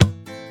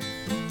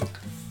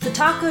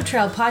Taco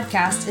Trail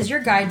podcast is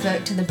your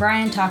guidebook to the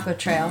Bryan Taco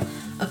Trail,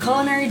 a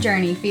culinary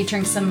journey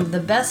featuring some of the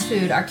best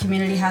food our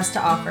community has to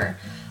offer.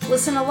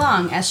 Listen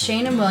along as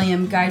Shane and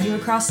William guide you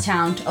across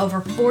town to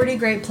over 40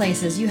 great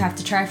places you have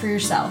to try for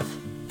yourself.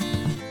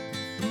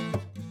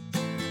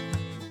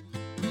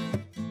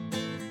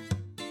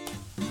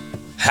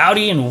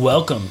 Howdy and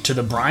welcome to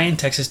the Bryan,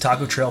 Texas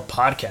Taco Trail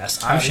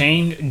podcast. I'm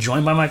Shane,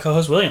 joined by my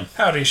co-host William.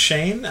 Howdy,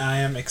 Shane. I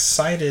am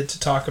excited to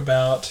talk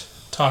about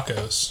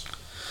tacos.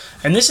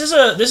 And this is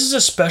a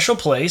special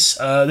place.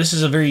 This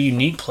is a very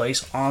unique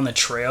place on the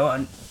trail.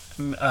 And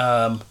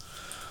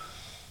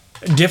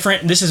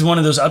different. This is one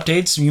of those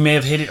updates. You may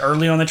have hit it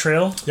early on the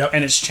trail,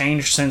 and it's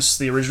changed since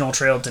the original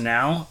trail to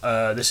now.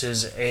 This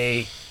is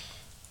a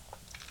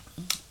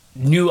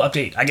new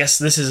update. I guess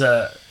this is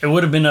we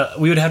would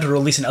have to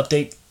release an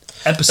update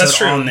episode. That's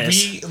true. On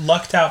this. We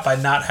lucked out by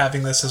not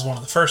having this as one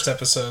of the first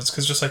episodes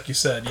because, just like you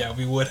said,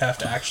 we would have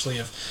to actually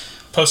have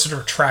posted a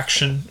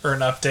retraction or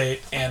an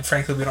update, and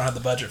frankly, we don't have the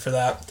budget for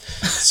that.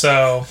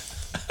 So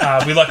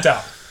we lucked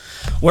out.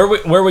 Where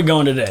are we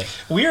going today?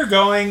 We are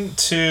going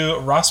to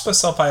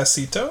Raspas El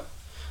Payasito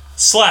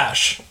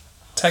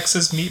 /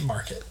 Texas Meat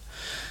Market.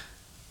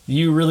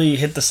 You really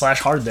hit the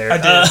slash hard there. I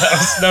did.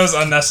 That was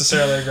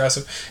unnecessarily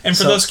aggressive. And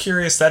for those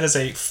curious, that is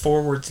a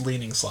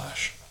forward-leaning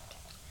slash.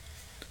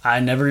 I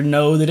never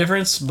know the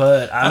difference,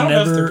 but I don't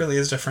know if there really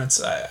is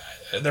difference.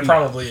 There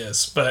probably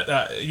is,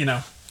 but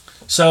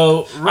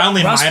So I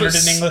only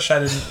minored in English. I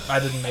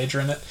didn't major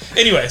in it.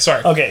 Anyway,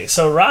 sorry. Okay,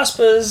 so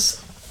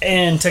Raspas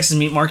and Texas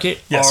Meat Market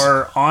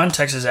are on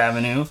Texas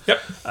Avenue.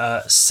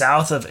 Yep.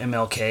 South of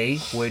MLK,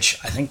 which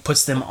I think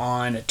puts them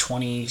on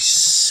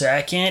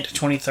 22nd,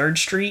 23rd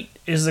Street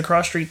is the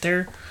cross street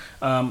there,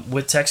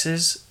 with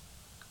Texas.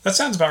 That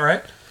sounds about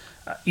right.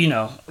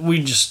 We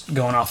just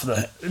going off of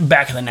the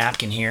back of the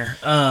napkin here.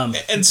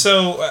 And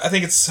so I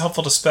think it's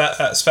helpful to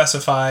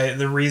specify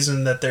the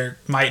reason that there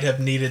might have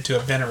needed to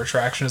have been a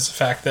retraction is the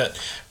fact that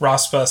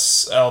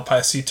Raspas El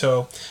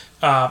Payasito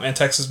and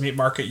Texas Meat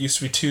Market used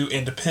to be two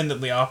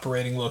independently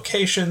operating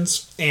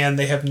locations, and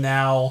they have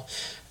now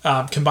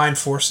combined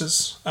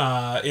forces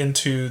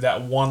into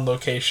that one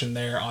location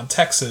there on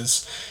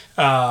Texas.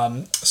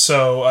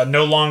 So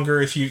no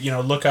longer, if you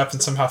look up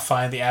and somehow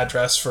find the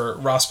address for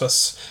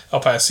Raspas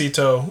El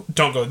Payasito,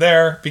 don't go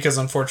there because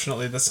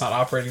unfortunately that's not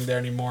operating there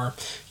anymore.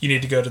 You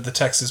need to go to the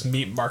Texas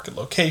Meat Market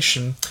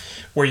location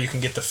where you can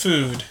get the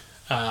food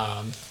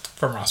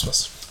from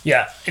Raspas.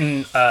 Yeah,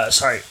 and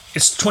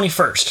it's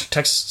 21st,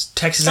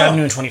 Texas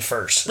Avenue and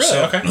 21st. Really?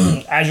 So,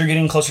 okay. As you're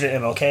getting closer to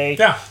MLK,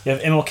 you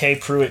have MLK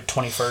Pruitt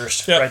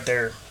 21st right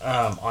there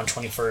on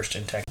 21st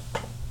in Texas.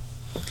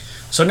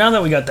 So now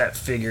that we got that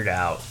figured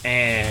out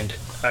and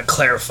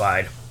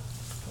clarified,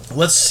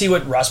 let's see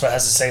what Raspa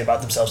has to say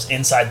about themselves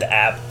inside the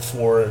app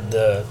for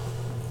the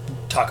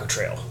Taco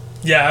Trail.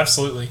 Yeah,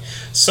 absolutely.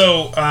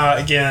 So,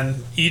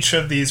 again, each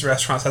of these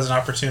restaurants has an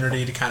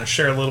opportunity to kind of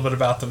share a little bit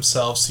about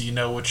themselves so you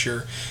know what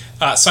you're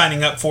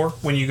signing up for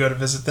when you go to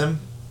visit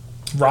them.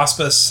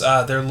 Raspas,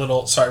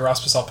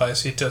 Raspas El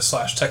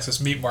Payasito / Texas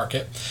Meat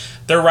Market.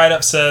 Their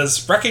write-up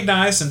says,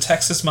 recognized in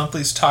Texas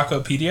Monthly's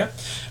Tacopedia,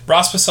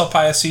 Raspas El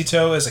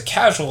Payasito is a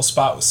casual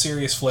spot with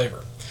serious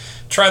flavor.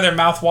 Try their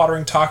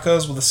mouth-watering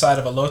tacos with a side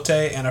of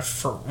elote and a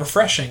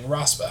refreshing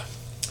raspa.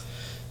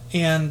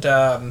 And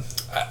the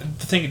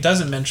thing it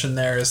doesn't mention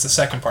there is the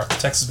second part, the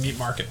Texas Meat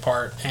Market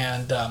part,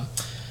 and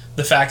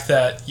the fact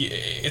that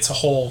it's a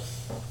whole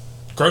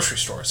grocery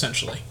store,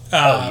 essentially.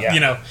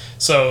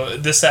 So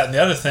this, that, and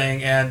the other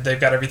thing, and they've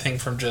got everything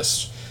from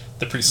just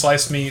the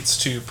pre-sliced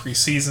meats to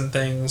pre-seasoned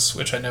things,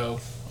 which I know,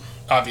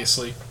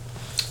 obviously.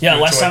 Yeah,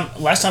 last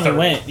time we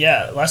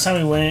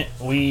went,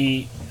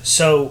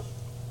 so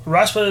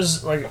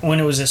Raspa's, like, when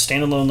it was a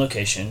standalone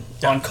location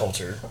on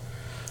Coulter,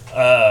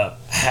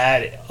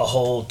 had a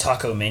whole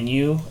taco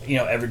menu,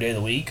 every day of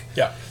the week.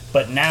 Yeah.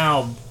 But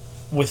now,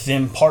 with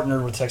them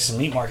partnered with Texas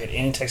Meat Market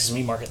and Texas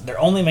Meat Market, they're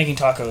only making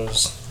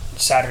tacos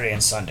Saturday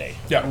and Sunday.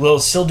 Yeah. We'll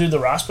still do the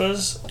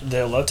raspas, the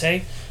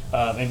elote.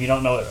 If you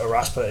don't know what a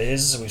raspa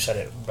is, we've said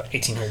it about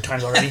 1,800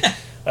 times already,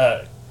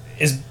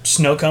 is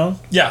snow cone.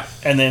 Yeah.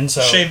 And then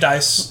shaved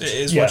ice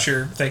is what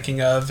you're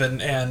thinking of,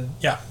 and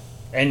yeah.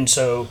 And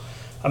so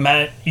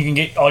you can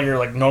get all your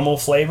like normal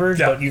flavors,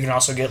 but you can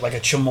also get like a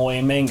chamoy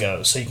and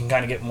mango, so you can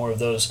kind of get more of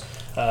those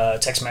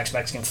Tex-Mex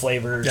Mexican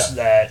flavors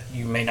that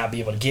you may not be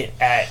able to get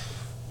at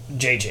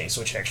JJ's,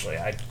 which actually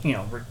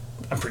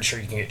I'm pretty sure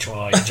you can get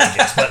chamoy at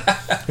JJ's, but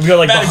if you go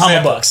like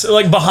Bahama Bucks,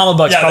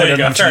 probably doesn't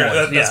have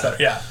chamoy. That's better.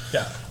 Yeah.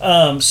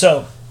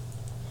 So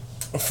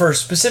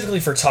specifically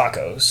for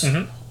tacos,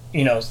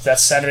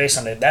 that's Saturday,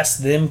 Sunday. That's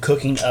them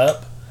cooking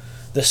up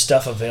the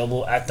stuff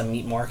available at the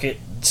meat market.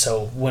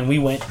 So when we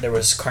went, there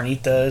was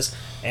carnitas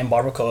and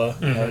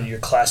barbacoa, your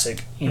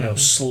classic,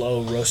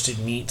 slow roasted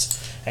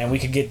meats, and we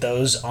could get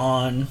those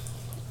on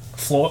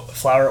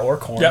flour or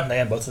corn. Yep. They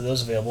had both of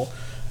those available.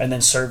 and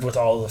then served with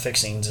all the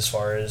fixings as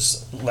far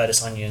as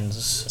lettuce, onions,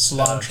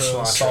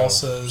 cilantro,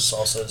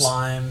 salsas,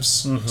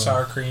 limes,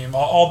 sour cream,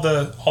 all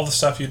the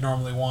stuff you'd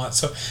normally want.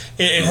 So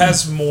it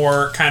has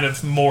more kind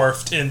of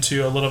morphed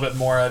into a little bit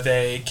more of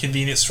a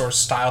convenience store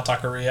style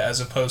taqueria as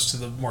opposed to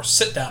the more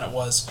sit down it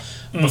was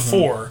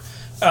before.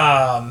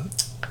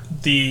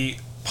 The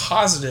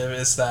positive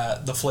is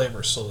that the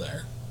flavor is still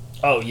there.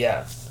 Oh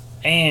yeah,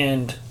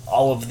 and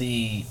all of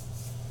the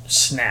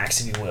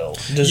snacks, if you will,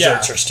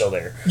 desserts are still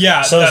there.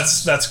 Yeah, so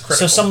that's critical.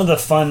 So some of the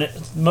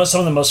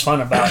most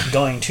fun about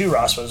going to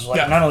Raspas was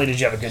like not only did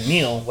you have a good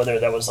meal, whether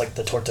that was like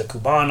the torta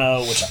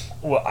cubana, which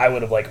I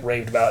would have like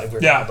raved about if we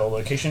were at the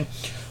location,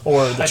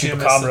 or the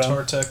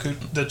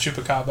chupacabra. The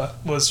chupacabra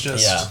was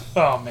just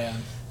oh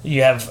man.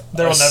 You have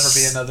there will never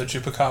be another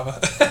chupacabra.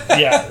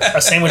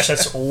 A sandwich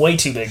that's way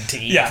too big to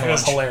eat. Yeah, it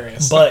was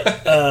hilarious. But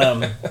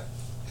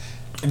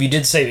if you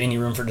did save any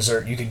room for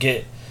dessert, you could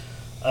get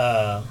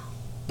the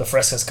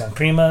frescas con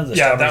crema, the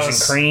strawberries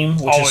and cream,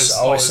 which is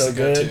always so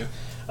good.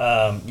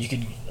 You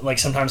could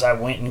sometimes I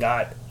went and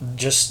got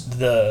just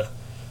the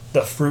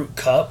fruit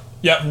cup.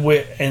 Yep.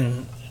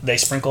 And they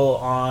sprinkle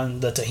on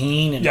the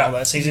tahini and all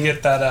that seasoning. You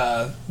get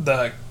that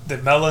the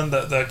melon,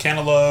 the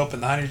cantaloupe,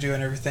 and the honeydew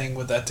and everything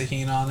with that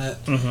tahini on it.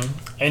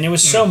 And it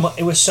was so much.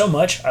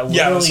 I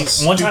literally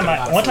one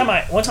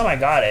time I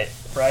got it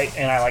right,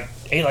 and I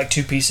ate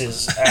 2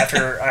 pieces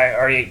after I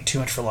already ate too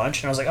much for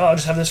lunch, and I was like, oh, I'll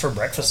just have this for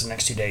breakfast the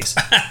next 2 days.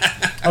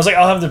 I was like,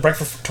 I'll have the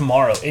breakfast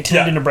tomorrow. It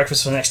turned into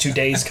breakfast for the next 2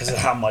 days because of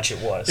how much it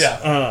was.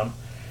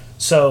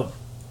 So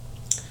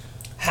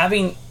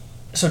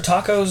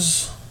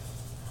tacos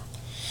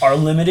are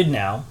limited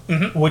now,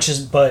 which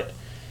is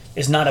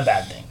not a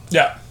bad thing.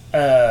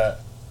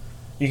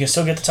 You can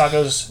still get the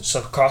tacos,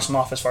 so cross them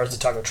off as far as the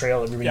taco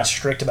trail. Everybody's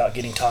strict about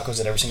getting tacos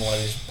at every single one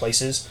of these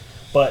places.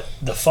 But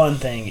the fun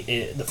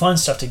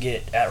stuff to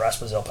get at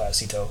Raspas El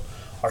Payasito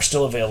are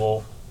still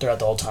available throughout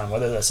the whole time,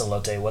 whether that's a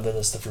latte, whether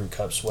that's the fruit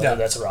cups, whether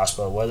that's a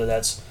raspa, whether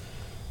that's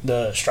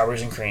the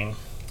strawberries and cream.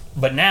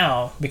 But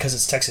now, because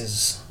it's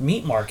Texas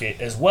meat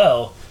market as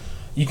well,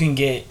 you can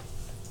get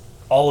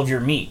all of your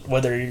meat,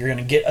 whether you're going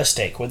to get a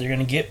steak, whether you're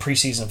going to get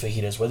pre-seasoned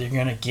fajitas, whether you're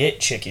going to get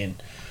chicken.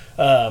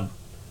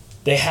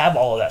 They have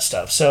all of that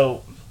stuff.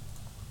 So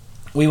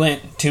we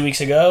went 2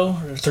 weeks ago,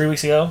 or 3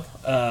 weeks ago,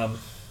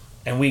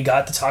 and we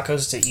got the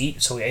tacos to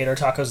eat. So we ate our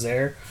tacos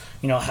there.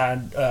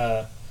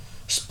 Had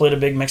split a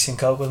big Mexican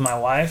Coke with my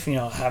wife.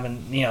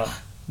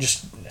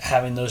 Just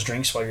having those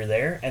drinks while you're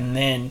there. And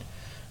then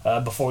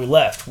before we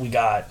left, we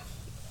got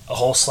a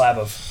whole slab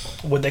of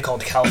what they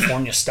called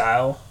California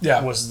style.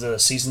 Was the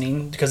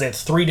seasoning, because they had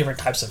 3 different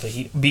types of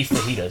beef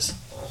fajitas.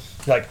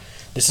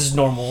 This is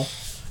normal.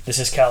 This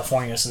is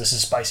California, so this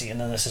is spicy, and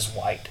then this is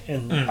white.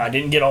 And I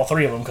didn't get all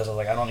 3 of them because I was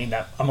like, I don't need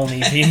that. I'm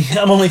only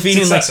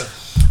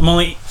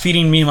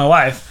feeding me and my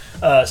wife,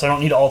 so I don't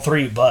need all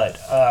 3. But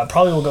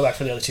probably we'll go back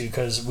for the other 2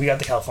 because we got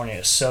the California.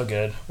 It's so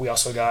good. We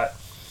also got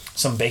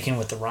some bacon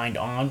with the rind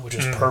on, which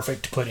was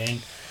perfect to put in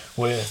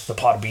with the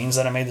pot of beans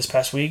that I made this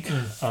past week.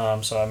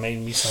 So I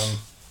made me some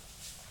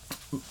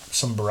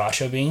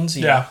borracho beans.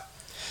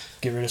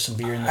 Get rid of some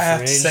beer in the fridge. I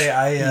have to say,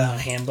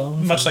 ham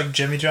bone. Much like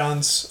Jimmy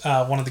John's,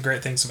 one of the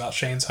great things about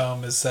Shane's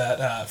home is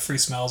that free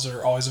smells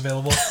are always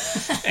available.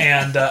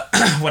 And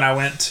when I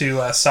went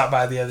to stop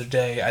by the other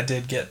day, I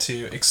did get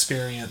to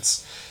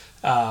experience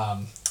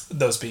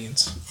those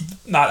beans.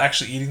 Not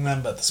actually eating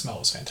them, but the smell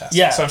was fantastic.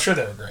 Yeah. So I'm sure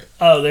they were great.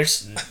 Oh,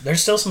 there's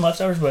still some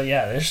leftovers, but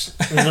it was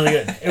really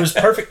good. It was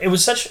perfect. It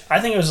was I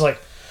think it was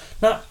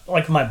not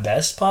like my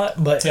best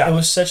pot, but it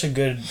was such a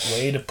good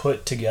way to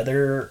put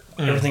together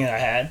everything that I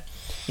had.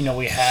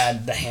 We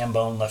had the ham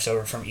bone left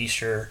over from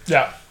Easter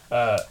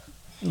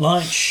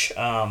lunch,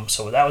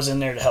 so that was in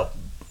there to help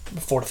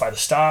fortify the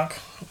stock.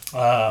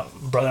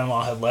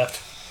 Brother-in-law had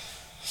left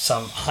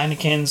some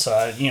Heineken, so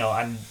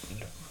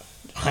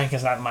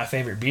Heineken's not my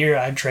favorite beer.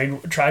 I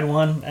tried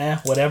one,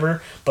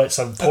 whatever. But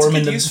so pour them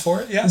in the use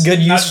for it. Yeah, good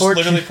use for it.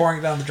 Not literally pouring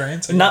it down the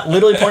drain. So not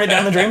literally pouring it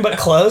down the drain, but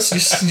close.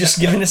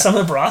 Just giving it some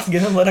of the broth,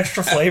 giving it a little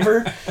extra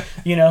flavor.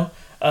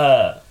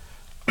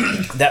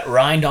 That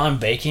rind on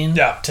bacon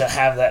to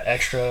have that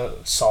extra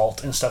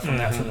salt and stuff from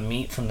that from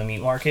the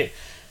meat market.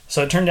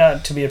 So it turned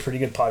out to be a pretty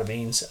good pot of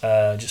beans.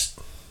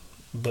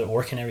 But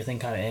working everything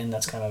kind of in,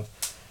 that's kind of,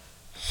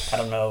 I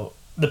don't know,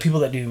 the people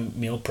that do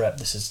meal prep,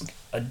 this is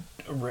a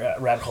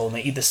rabbit hole, and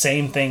they eat the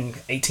same thing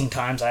 18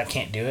 times. I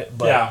can't do it,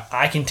 but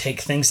I can take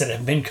things that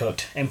have been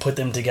cooked and put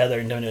them together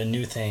and do a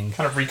new thing.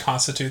 Kind of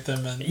reconstitute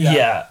them. And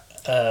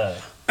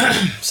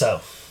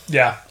so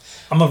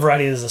I'm a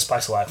variety as a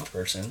spice of life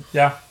person.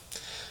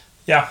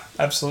 Yeah,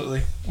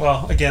 absolutely.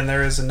 Well, again,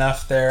 there is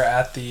enough there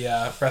at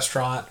the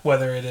restaurant,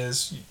 whether it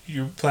is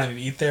you planning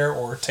to eat there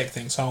or take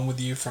things home with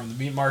you from the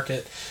meat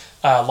market.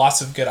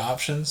 Lots of good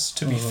options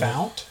to be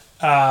found.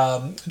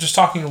 Just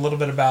talking a little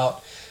bit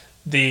about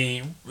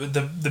the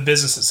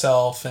business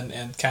itself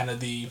and kind of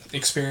the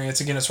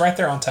experience. Again, it's right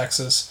there on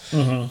Texas.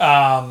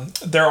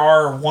 There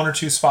are 1 or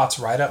 2 spots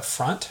right up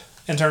front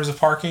in terms of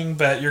parking,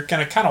 but you're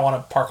going to kind of want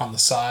to park on the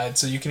side,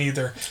 so you can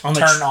either on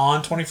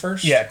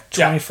 21st. Yeah,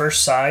 21st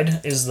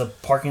side is the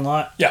parking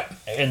lot. Yeah.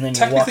 And then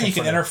technically you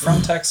can enter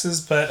from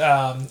Texas, but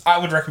I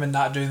would recommend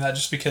not doing that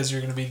just because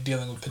you're going to be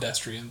dealing with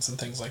pedestrians and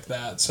things like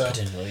that. So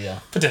potentially, yeah.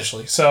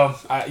 Potentially. So,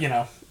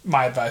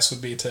 my advice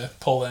would be to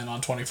pull in on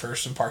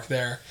 21st and park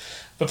there.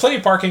 But plenty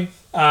of parking.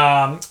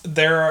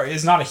 There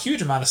is not a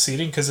huge amount of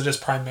seating because it is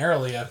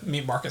primarily a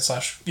meat market /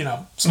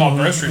 small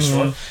grocery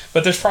store.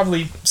 But there's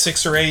probably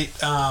 6 or 8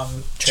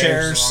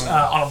 chairs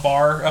on a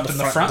bar up in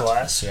the front.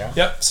 Glass, yeah.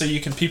 Yep. So you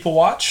can people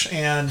watch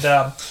and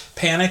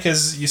panic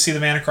as you see the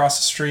man across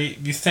the street.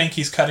 You think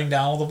he's cutting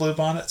down all the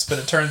bluebonnets, but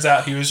it turns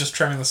out he was just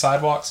trimming the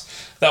sidewalks.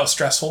 That was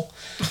stressful.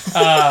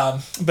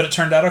 But it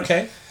turned out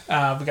okay.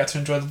 We got to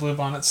enjoy the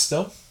bluebonnets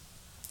still.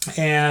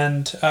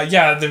 And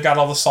they've got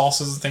all the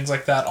salsas and things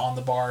like that on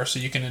the bar, so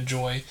you can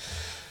enjoy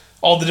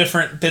all the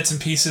different bits and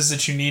pieces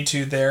that you need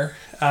to there.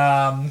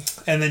 And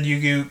then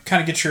you kind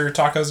of get your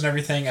tacos and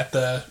everything at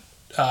the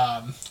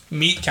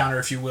meat counter,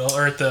 if you will,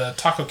 or at the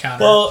taco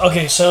counter. Well,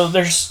 okay, so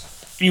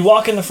you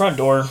walk in the front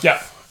door.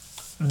 Yeah.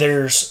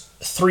 There's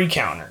 3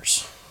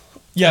 counters.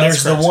 Yeah,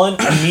 there's the one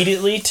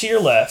immediately to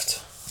your left,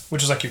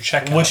 which is like your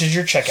checkout. Which is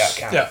your checkout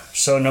counter. Yeah.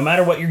 So no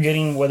matter what you're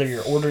getting, whether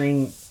you're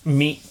ordering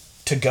meat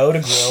to go to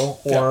grill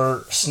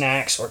or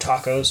snacks or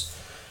tacos,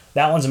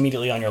 that one's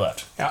immediately on your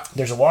left. Yeah.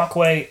 There's a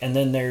walkway, and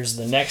then there's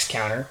the next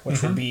counter,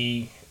 which would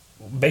be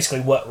basically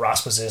what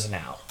Raspas is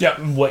now. Yeah.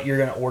 What you're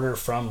going to order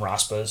from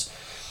Raspas,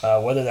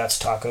 whether that's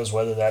tacos,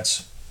 whether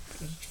that's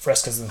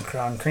frescas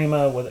and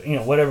crema,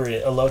 whatever it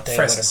is,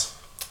 elote,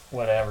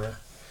 whatever.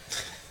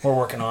 We're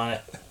working on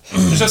it.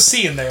 There's a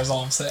C in there is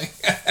all I'm saying.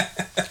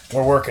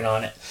 We're working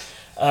on it.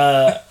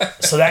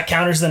 So that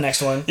counter's the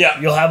next one. Yeah.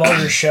 You'll have all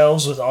your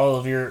shelves with all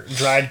of your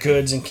dried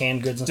goods and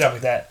canned goods and stuff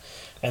like that.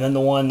 And then the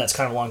one that's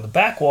kind of along the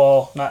back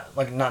wall, not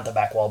the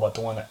back wall, but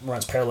the one that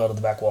runs parallel to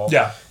the back wall,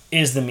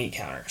 is the meat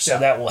counter. So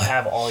that will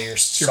have all your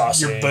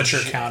sausage. Your butcher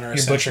counter.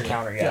 Your butcher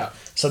counter, yeah.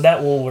 So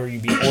that will where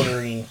you'll be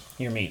ordering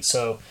your meat.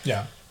 So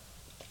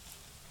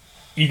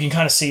you can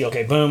kind of see,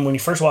 okay, boom, when you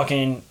first walk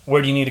in,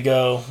 where do you need to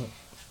go?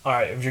 All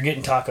right, if you're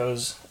getting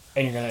tacos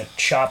and you're going to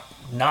shop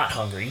not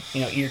hungry,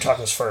 eat your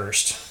tacos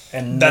first.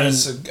 And that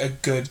is a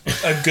good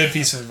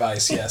piece of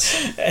advice,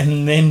 yes.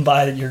 And then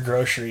buy your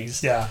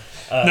groceries. Yeah.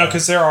 No,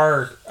 because there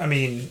are,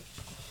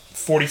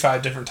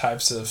 45 different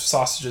types of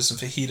sausages and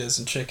fajitas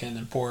and chicken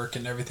and pork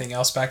and everything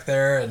else back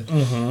there. And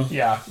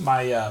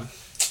my, I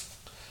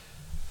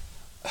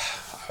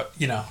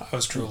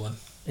was drooling.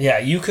 Yeah,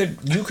 you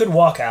could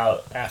walk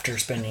out after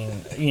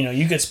spending,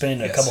 you could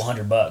spend a couple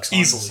 $100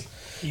 easily.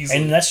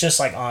 And that's just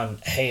like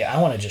hey, I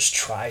want to just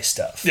try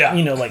stuff. Yeah.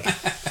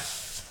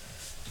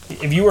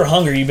 If you were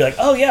hungry, you'd be like,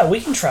 oh yeah,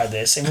 we can try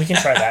this and we can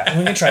try that and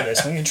we can try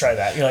this and we can try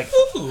that. You're like,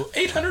 ooh,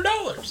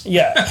 $800.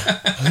 Yeah.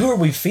 Who are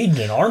we feeding,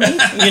 an army?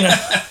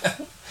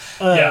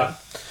 Yeah.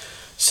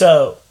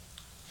 So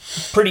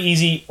pretty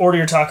easy. Order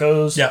your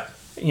tacos. Yeah.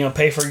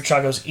 Pay for your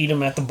tacos, eat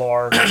them at the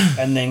bar,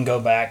 and then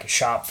go back,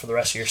 shop for the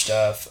rest of your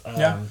stuff.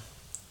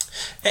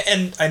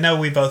 And I know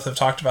we both have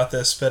talked about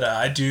this, but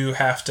I do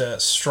have to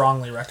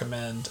strongly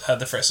recommend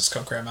the Fresas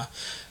con Crema,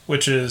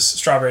 which is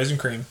strawberries and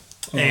cream.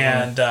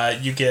 And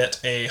you get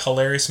a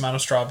hilarious amount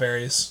of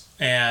strawberries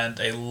and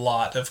a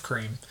lot of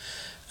cream.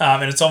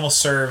 And it's almost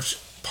served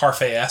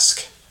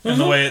parfait-esque in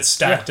the way it's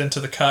stacked into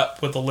the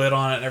cup with the lid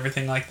on it and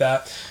everything like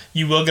that.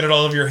 You will get it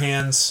all over your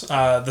hands.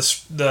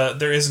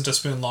 There isn't a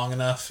spoon long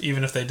enough.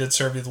 Even if they did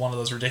serve you one of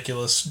those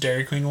ridiculous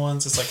Dairy Queen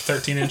ones, it's like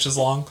 13 inches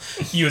long,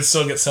 you would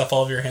still get stuff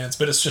all over your hands.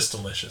 But it's just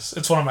delicious.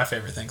 It's one of my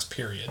favorite things,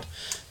 period.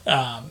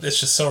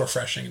 It's just so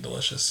refreshing and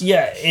delicious.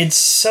 Yeah, it's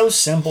so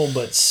simple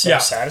but so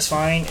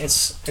satisfying.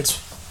 It's like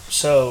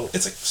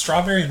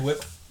strawberry and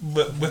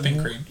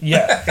whipping cream.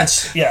 Yeah,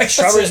 it's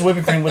strawberries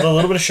whipping cream with a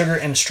little bit of sugar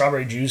and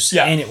strawberry juice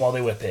in it while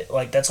they whip it.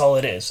 Like that's all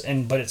it is.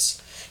 But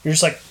you're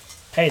just like,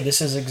 hey,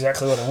 this is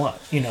exactly what I want.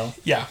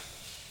 Yeah.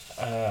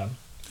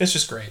 It's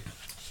just great.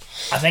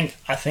 I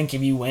think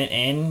if you went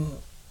in,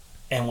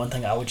 and one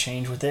thing I would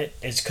change with it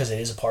is because it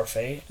is a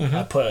parfait.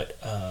 I put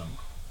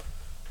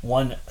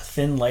one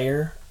thin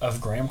layer of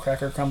graham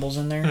cracker crumbles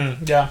in there.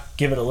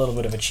 Give it a little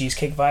bit of a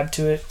cheesecake vibe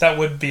to it. That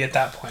would be at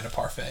that point a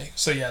parfit.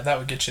 So yeah, that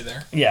would get you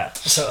there. Yeah.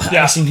 So I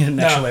guess you need an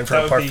extra layer for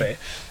a parfait.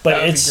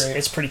 But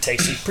it's pretty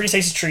tasty. Pretty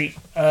tasty treat.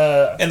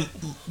 And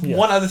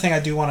one other thing I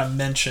do want to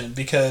mention,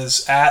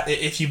 because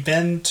if you've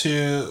been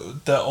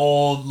to the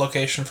old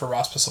location for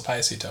Raspas El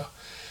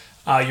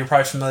Paisito, you're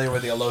probably familiar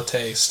with the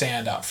elote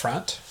stand out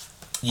front.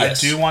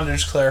 Yes. I do want to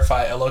just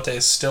clarify, elote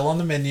is still on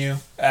the menu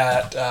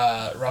at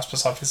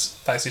Raspas El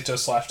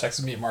Paisito /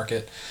 Texas Meat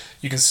Market.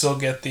 You can still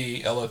get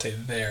the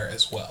elote there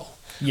as well.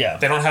 Yeah.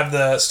 They don't have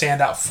the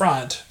stand out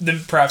front.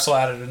 Then perhaps they'll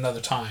add it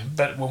another time.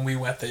 But when we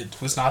went,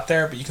 it was not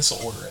there, but you can still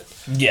order it.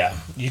 Yeah,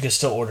 you can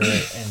still order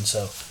it. And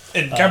so...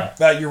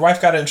 And your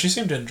wife got it, and she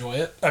seemed to enjoy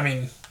it. I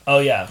mean... Oh,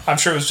 yeah. I'm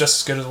sure it was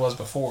just as good as it was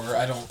before.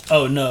 I don't...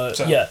 Oh, no.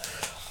 So. Yeah.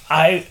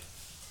 I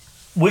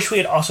wish we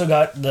had also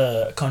got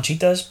the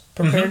conchitas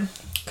prepared.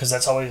 Because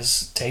that's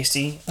always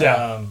tasty.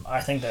 Yeah.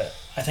 I think that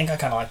I think I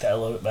kind of like that a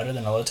little bit better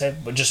than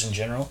elote, but just in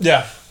general.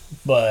 Yeah.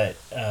 But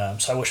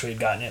so I wish we had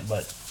gotten it,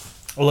 but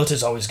elote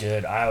is always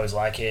good. I always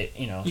like it.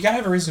 You gotta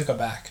have a reason to go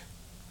back.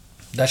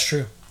 That's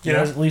true. You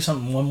know, leave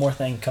something, one more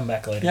thing, come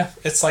back later. Yeah,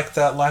 it's like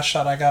that last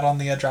shot I got on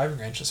the driving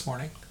range this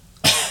morning.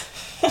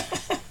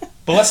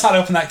 But let's not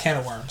open that can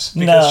of worms,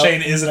 because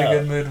Shane is in a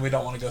good mood and we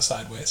don't want to go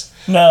sideways.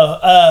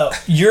 No,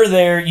 you're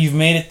there. You've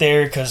made it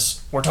there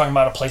because we're talking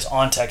about a place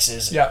on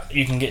Texas. Yeah.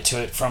 You can get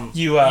to it from...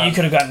 You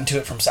could have gotten to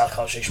it from South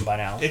College Station by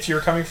now. If you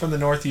were coming from the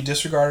north, you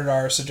disregarded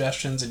our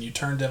suggestions and you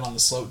turned in on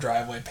the slope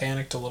driveway,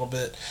 panicked a little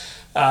bit,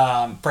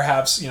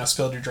 perhaps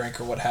spilled your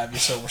drink or what have you,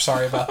 so we're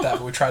sorry about that,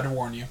 but we tried to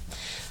warn you.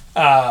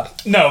 No,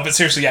 but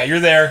seriously, yeah, you're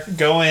there.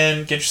 Go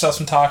in, get yourself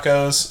some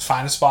tacos,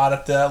 find a spot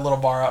at the little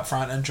bar up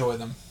front, enjoy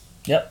them.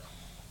 Yep.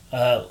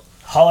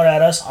 Holler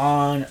at us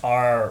on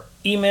our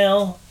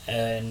email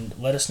and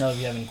let us know if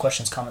you have any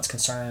questions, comments,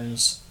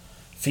 concerns,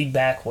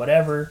 feedback,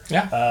 whatever.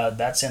 Yeah.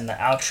 That's in the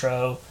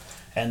outro.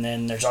 And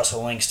then there's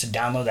also links to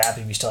download the app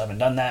if you still haven't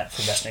done that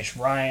for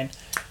Destination Brian.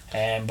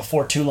 And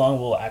before too long,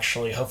 we'll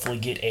actually hopefully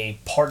get a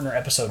partner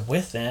episode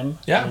with them.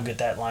 Yeah. We'll get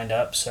that lined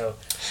up. So,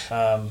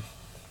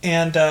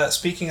 and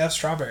speaking of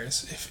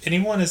strawberries, if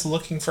anyone is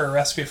looking for a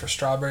recipe for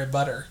strawberry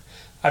butter,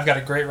 I've got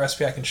a great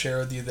recipe I can share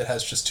with you that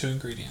has just 2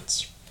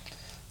 ingredients.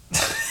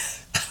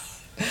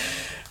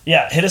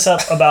 Yeah, hit us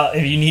up about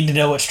if you need to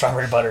know what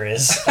strawberry butter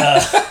is.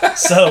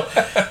 So,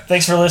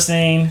 thanks for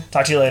listening.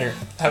 Talk to you later.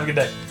 Have a good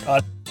day.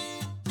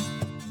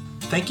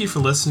 Thank you for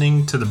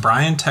listening to the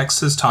Bryan,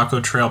 Texas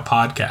Taco Trail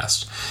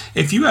podcast.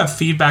 If you have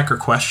feedback or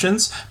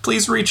questions,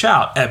 please reach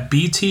out at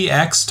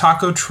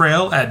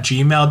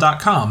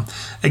btxtacotrail@gmail.com.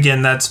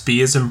 Again, that's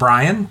B as in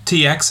Brian,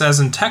 TX as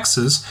in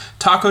Texas,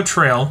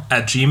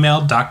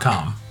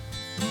 tacotrail@gmail.com.